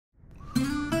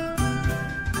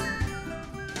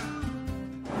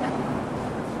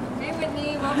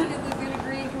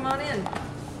on in.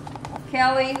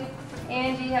 Kelly,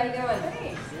 Angie, how you doing?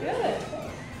 Thanks. Good.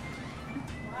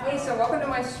 Hey, so welcome to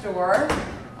my store.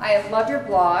 I love your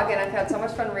blog, and I've had so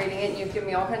much fun reading it. You've given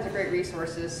me all kinds of great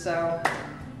resources, so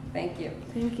thank you.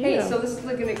 Thank you. Hey, so this is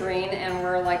Laguna Green, and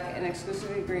we're like an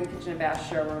exclusively green kitchen and bath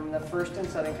showroom, the first in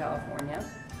Southern California.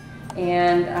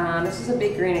 And this is a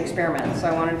big green experiment, so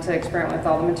I wanted to experiment with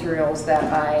all the materials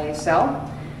that I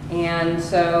sell. And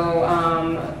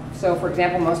so, for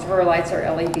example, most of our lights are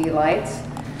LED lights.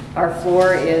 Our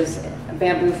floor is a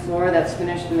bamboo floor that's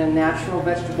finished in a natural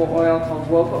vegetable oil called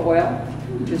Wopa oil,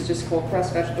 which is just cold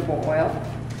pressed vegetable oil.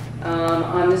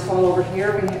 On this wall over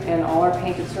here, and all our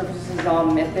painted surfaces is all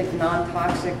Mythic,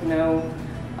 non-toxic, no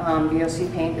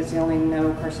VOC paint. It's the only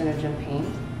no carcinogen paint.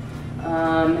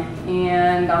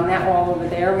 And on that wall over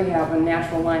there, we have a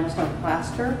natural limestone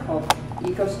plaster called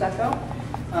ecosmart,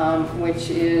 which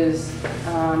is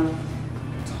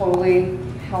totally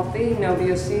healthy, no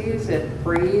VOCs. It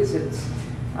breathes. It's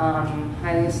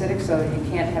highly acidic, so you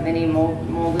can't have any mold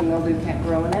and mildew can't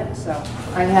grow in it. So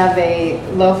I have a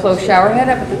low-flow shower head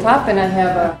up at the top, and I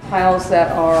have tiles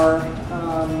that are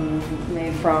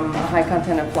made from a high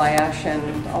content of fly ash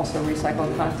and also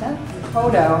recycled content.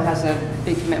 Kodo has a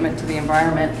big commitment to the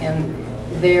environment,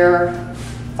 and their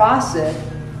faucet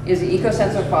is an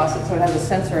eco-sensor faucet, so it has a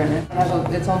sensor in it. It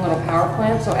has its own little power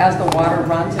plant, so as the water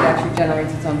runs, it actually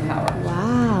generates its own power.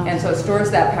 Wow. And so it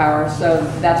stores that power, so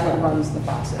that's what runs the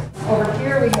faucet. Over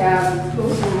here we have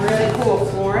some really cool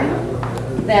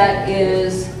flooring that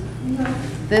is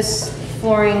this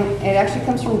flooring. It actually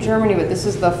comes from Germany, but this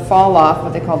is the fall off,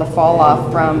 what they call the fall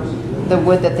off from the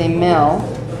wood that they mill.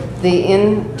 The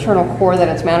internal core that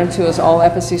it's mounted to is all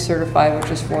FSC certified,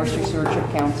 which is Forestry Stewardship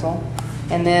Council.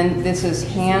 And then this is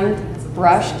hand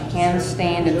brushed, hand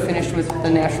stained, and finished with the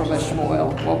natural vegetable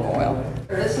oil, Wopa oil.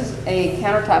 This is a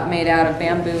countertop made out of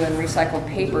bamboo and recycled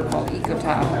paper called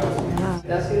EcoTop. If it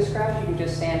does get a scratch, you can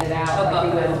just sand it out. Like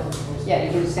you would, yeah,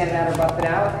 you can just sand it out or buff it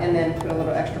out, and then put a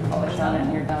little extra polish on it,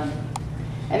 and you're done.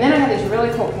 And then I have these really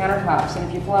cool countertops, and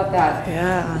if you pull out that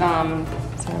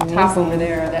top over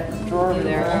there, that drawer over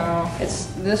there,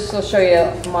 this will show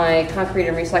you my concrete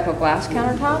and recycled glass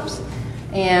countertops.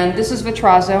 And this is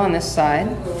Vitrazo on this side,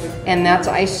 and that's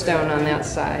ice stone on that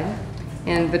side.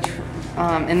 And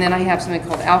then I have something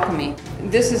called Alchemy.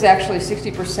 This is actually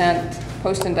 60%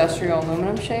 post-industrial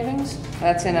aluminum shavings.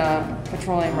 That's in a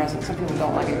petroleum resin. Some people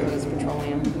don't like it because it's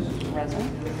petroleum resin.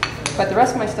 But the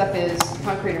rest of my stuff is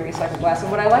concrete and recycled glass.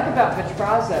 And what I like about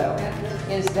Vitrazo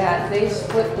is that they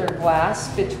split their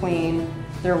glass between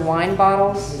their wine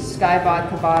bottles, Sky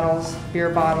vodka bottles, beer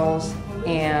bottles,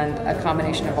 and a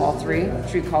combination of all three,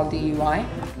 which we call DUI.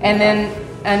 And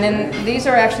then these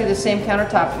are actually the same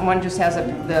countertop. One just has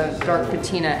the dark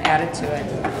patina added to it.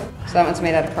 So that one's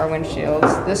made out of car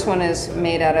windshields. This one is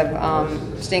made out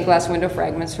of stained glass window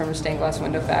fragments from a stained glass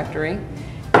window factory.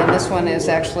 And this one is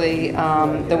actually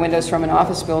the windows from an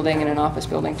office building and an office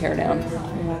building teardown.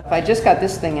 I just got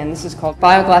this thing in. This is called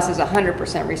Bioglass. Is 100%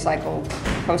 recycled,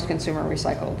 post-consumer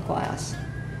recycled glass.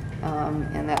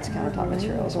 And that's countertop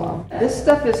material as well. This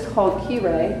stuff is called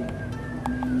Key-Ray.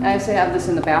 I actually have this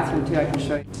in the bathroom too, I can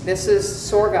show you. This is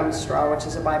sorghum straw, which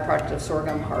is a byproduct of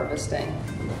sorghum harvesting.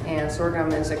 And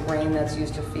sorghum is a grain that's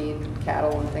used to feed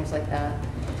cattle and things like that.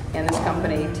 And this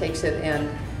company takes it and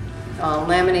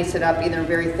laminates it up either in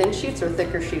very thin sheets or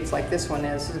thicker sheets like this one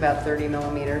is. It's about 30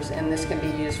 millimeters. And this can be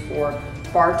used for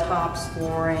bar tops,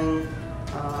 flooring,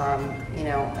 you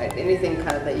know, anything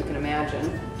kind of that you can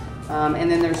imagine.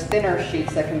 And then there's thinner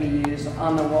sheets that can be used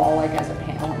on the wall, like as a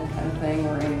paneling kind of thing,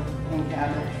 or in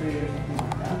cabinetry or something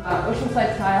like that.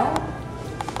 Oceanside Tile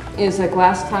is a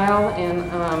glass tile,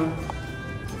 and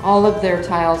all of their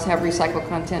tiles have recycled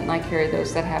content, and I carry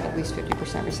those that have at least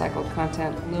 50% recycled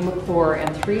content. Lumicore and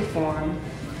 3Form.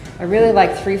 I really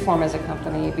like 3Form as a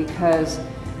company because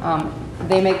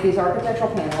they make these architectural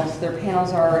panels. Their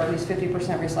panels are at least 50%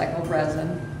 recycled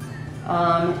resin,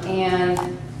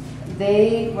 and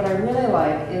what I really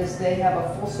like is they have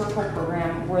a full circle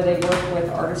program where they work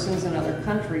with artisans in other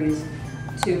countries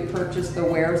to purchase the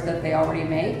wares that they already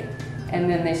make, and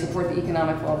then they support the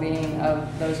economic well-being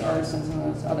of those artisans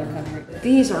in those other countries.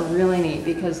 These are really neat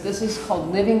because this is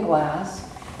called Living Glass.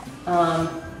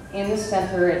 In the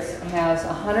center it has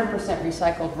 100%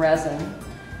 recycled resin,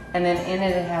 and then in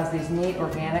it has these neat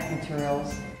organic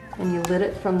materials. And you lit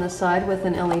it from the side with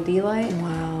an LED light.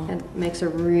 Wow. And it makes a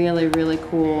really, really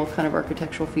cool kind of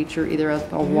architectural feature, either as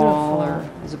a wall or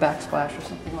as a backsplash or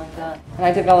something like that. And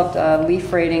I developed a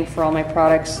leaf rating for all my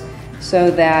products so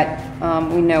that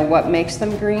we know what makes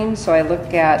them green. So I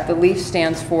look at, the leaf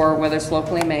stands for whether it's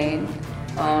locally made,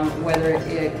 whether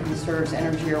it conserves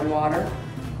energy or water,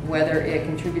 whether it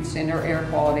contributes to indoor air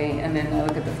quality, and then I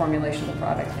look at the formulation of the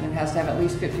product. And it has to have at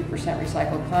least 50%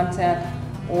 recycled content,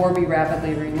 or be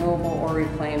rapidly renewable, or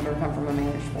reclaimed, or come from a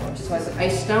managed forest. So it's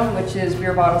ice stone, which is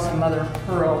beer bottles and mother of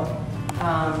pearl,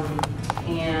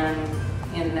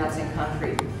 and that's in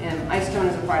concrete. And ice stone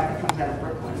is a product that comes out of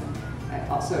Brooklyn.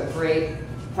 Also a great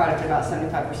product, about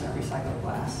 75% recycled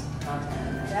glass content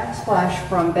in there. Backsplash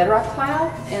from Bedrock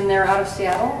Tile, and they're out of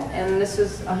Seattle, and this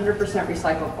is 100%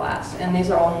 recycled glass. And these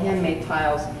are all handmade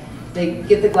tiles. They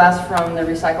get the glass from the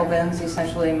recycle bins,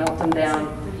 essentially melt them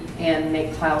down, and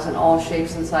make tiles in all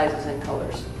shapes and sizes and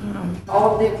colors.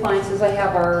 All of the appliances I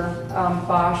have are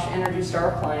Bosch Energy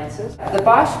Star appliances. The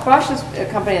Bosch is a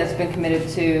company that's been committed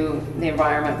to the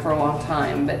environment for a long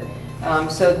time, but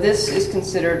so this is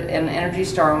considered an Energy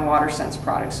Star and Water Sense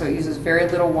product. So it uses very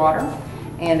little water,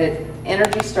 and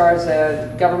Energy Star is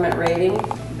a government rating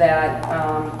that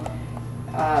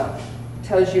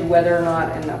tells you whether or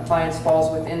not an appliance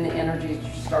falls within the Energy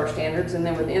Star standards, and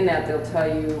then within that they'll tell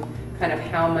you kind of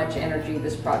how much energy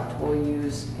this product will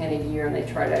use in a year, and they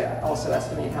try to also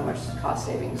estimate how much cost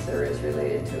savings there is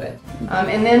related to it.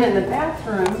 And then in the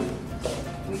bathroom,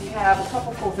 we have a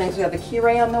couple cool things. We have the key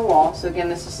ray on the wall. So again,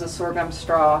 this is the sorghum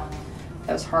straw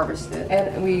that was harvested.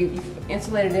 And we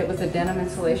insulated it with a denim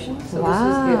insulation. So this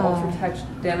is the Ultra Touch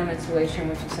denim insulation,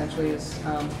 which essentially is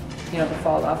you know, the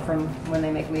fall off from when they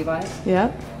make Levi's.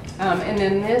 Yep. And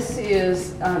then this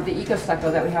is the eco stucco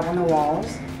that we have on the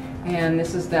walls. And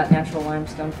this is that natural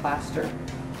limestone plaster.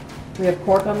 We have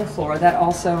cork on the floor that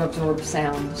also absorbs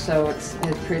sound, so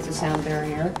it creates a sound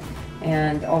barrier,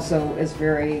 and also is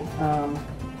very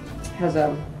has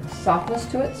a softness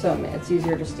to it, so it's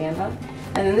easier to stand on.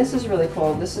 And then this is really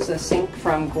cool. This is a sink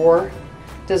from Gore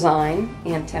Design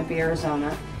in Tempe,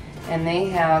 Arizona, and they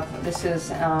have this is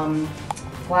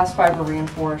glass fiber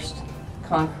reinforced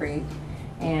concrete.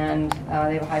 And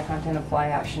they have a high content of fly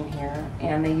action here,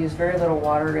 and they use very little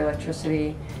water or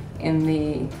electricity in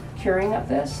the curing of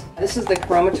this. This is the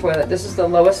Chroma toilet. This is the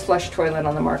lowest flush toilet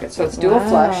on the market, so it's dual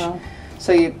flush.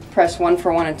 So you press 1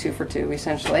 for 1 and 2 for 2,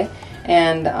 essentially,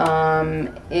 and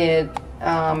it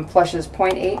flushes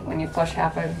 0.8 when you flush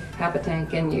half a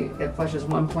tank, and it flushes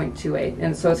 1.28,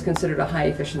 and so it's considered a high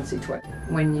efficiency toilet.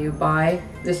 When you buy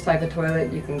this type of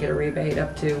toilet, you can get a rebate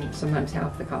up to sometimes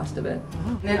half the cost of it.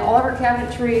 And then all of our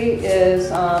cabinetry is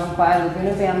by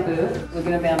Laguna Bamboo.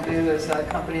 Laguna Bamboo is a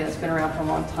company that's been around for a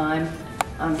long time.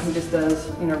 He just does,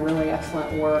 you know, really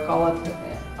excellent work.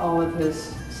 All of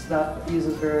his stuff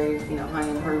uses very, you know,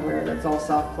 high-end hardware that's all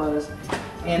soft close.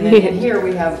 And then in here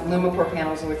we have Lumicore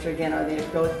panels, which again are the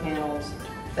acrylic panels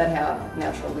that have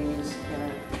natural leaves in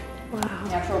it. Wow.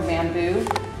 Natural bamboo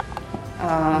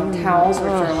towels,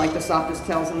 which are like the softest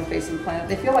towels on the face of the planet.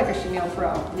 They feel like a chenille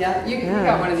throw. Yeah, you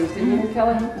got one of these, didn't you,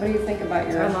 Kelly? What do you think about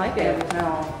your? I like it.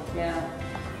 Towel? Yeah.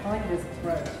 I like this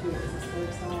throw too.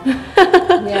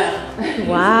 Yeah.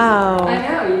 Wow. I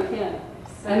know, you can.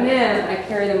 And then I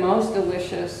carry the most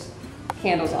delicious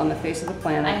candles on the face of the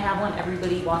planet. I have one.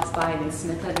 Everybody walks by and they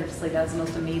sniff it. They're just like, that's the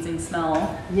most amazing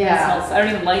smell. Yeah. Smells, I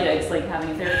don't even light it. It's like having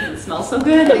it there because it smells so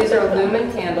good. These are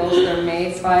lumen candles. They're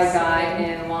made by a guy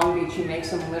in Long Beach. He makes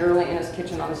them literally in his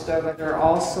kitchen on the stove. They're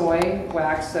all soy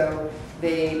wax, so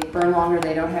they burn longer.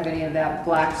 They don't have any of that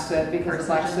black soot, because the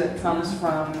black soot comes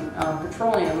from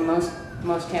petroleum.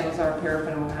 Most candles are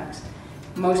paraffin wax.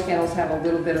 Most candles have a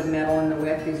little bit of metal in the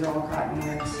wick. These are all cotton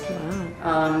wicks.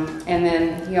 Wow. And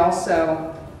then he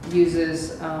also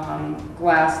uses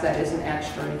glass that isn't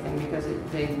etched or anything, because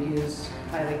they use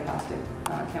highly caustic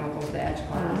chemicals to etch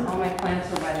glass. All my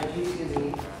plants are by the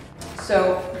GCD.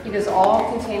 So he does all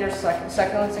containers,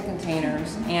 succulents and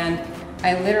containers, and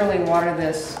I literally water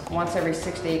this once every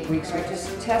 6 to 8 weeks. We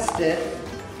just test it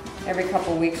every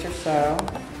couple weeks or so,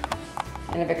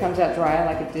 and if it comes out dry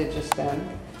like it did just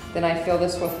then I fill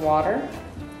this with water,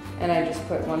 and I just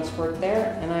put 1 squirt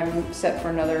there, and I'm set for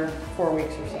another 4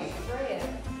 weeks or so. Spray it.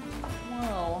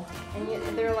 Whoa.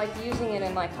 And they're like using it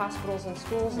in like hospitals and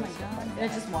schools and stuff like that. And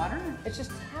it's just water? It's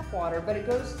just tap water, but it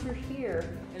goes through here,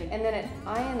 and then it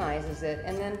ionizes it,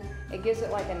 and then it gives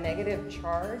it like a negative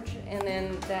charge, and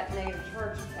then that negative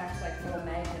charge acts like little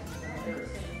magnets in the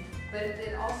earth. But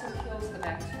it also kills the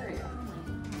bacteria.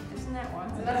 Isn't that wild?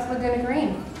 So that's Laguna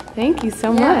Green. Thank you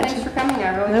so Yeah, much. thanks for coming.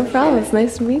 I really No problem. appreciate it. It's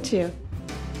nice to meet you.